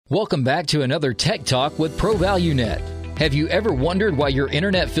Welcome back to another Tech Talk with ProValueNet. Have you ever wondered why your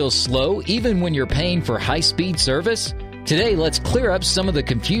internet feels slow even when you're paying for high-speed service? Today, let's clear up some of the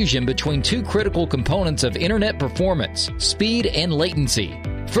confusion between two critical components of internet performance, speed and latency.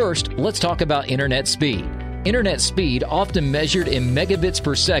 First, let's talk about internet speed. Internet speed, often measured in megabits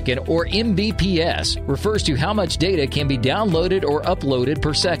per second or Mbps, refers to how much data can be downloaded or uploaded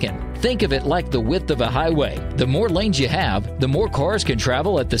per second. Think of it like the width of a highway. The more lanes you have, the more cars can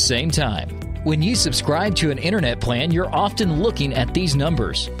travel at the same time. When you subscribe to an internet plan, you're often looking at these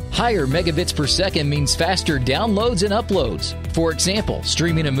numbers. Higher megabits per second means faster downloads and uploads. For example,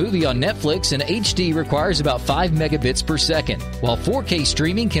 streaming a movie on Netflix in HD requires about 5 megabits per second, while 4K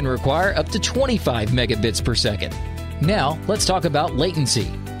streaming can require up to 25 megabits per second. Now, let's talk about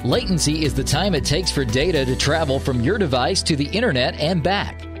latency. Latency is the time it takes for data to travel from your device to the internet and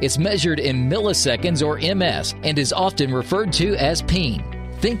back. It's measured in milliseconds or ms and is often referred to as ping.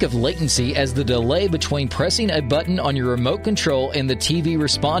 Think of latency as the delay between pressing a button on your remote control and the TV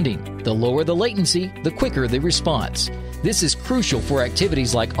responding. The lower the latency, the quicker the response. This is crucial for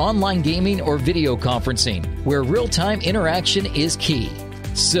activities like online gaming or video conferencing, where real-time interaction is key.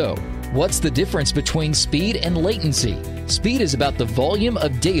 So, what's the difference between speed and latency? Speed is about the volume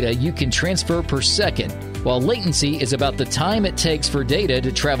of data you can transfer per second, while latency is about the time it takes for data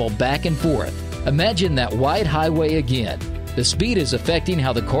to travel back and forth. Imagine that wide highway again. The speed is affecting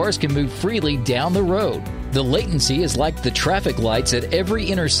how the cars can move freely down the road. The latency is like the traffic lights at every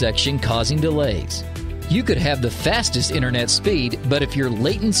intersection causing delays. You could have the fastest internet speed, but if your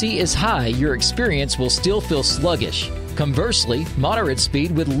latency is high, your experience will still feel sluggish. Conversely, moderate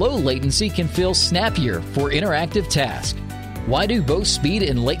speed with low latency can feel snappier for interactive tasks. Why do both speed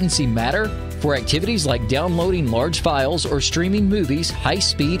and latency matter? For activities like downloading large files or streaming movies, high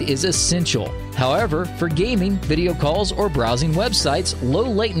speed is essential. However, for gaming, video calls, or browsing websites, low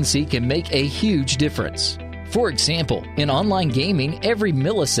latency can make a huge difference. For example, in online gaming, every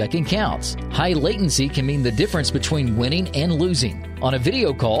millisecond counts. High latency can mean the difference between winning and losing. On a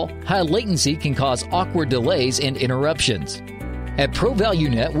video call, high latency can cause awkward delays and interruptions. At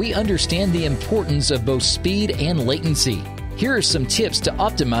ProValueNet, we understand the importance of both speed and latency. Here are some tips to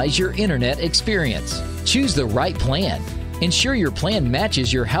optimize your internet experience. Choose the right plan. Ensure your plan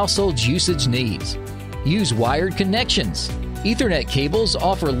matches your household's usage needs. Use wired connections. Ethernet cables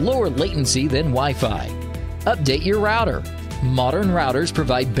offer lower latency than Wi-Fi. Update your router. Modern routers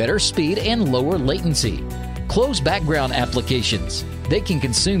provide better speed and lower latency. Close background applications. They can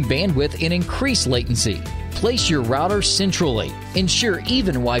consume bandwidth and increase latency. Place your router centrally. Ensure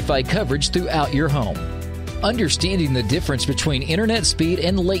even Wi-Fi coverage throughout your home. Understanding the difference between internet speed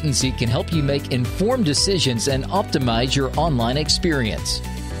and latency can help you make informed decisions and optimize your online experience.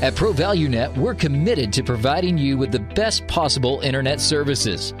 At ProValueNet, we're committed to providing you with the best possible internet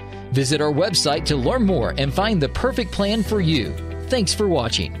services. Visit our website to learn more and find the perfect plan for you. Thanks for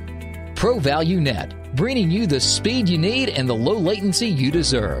watching. ProValueNet, bringing you the speed you need and the low latency you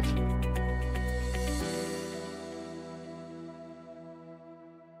deserve.